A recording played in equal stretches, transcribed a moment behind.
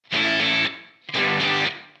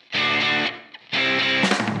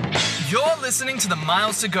You're listening to the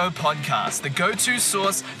Miles to Go podcast, the go-to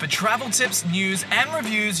source for travel tips, news, and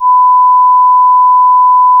reviews.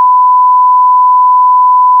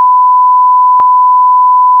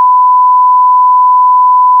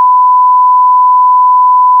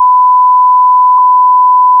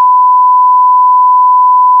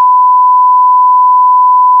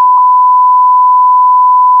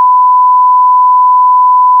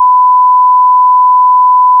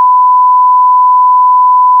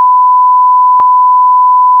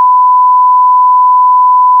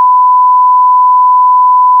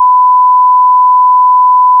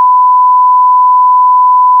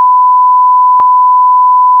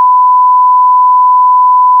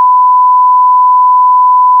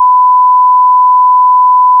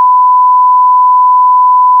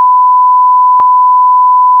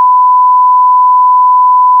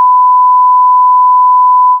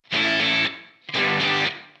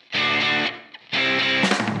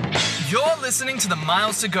 You're listening to the Miles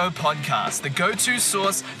to Go podcast, the go-to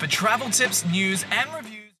source for travel tips, news, and reviews.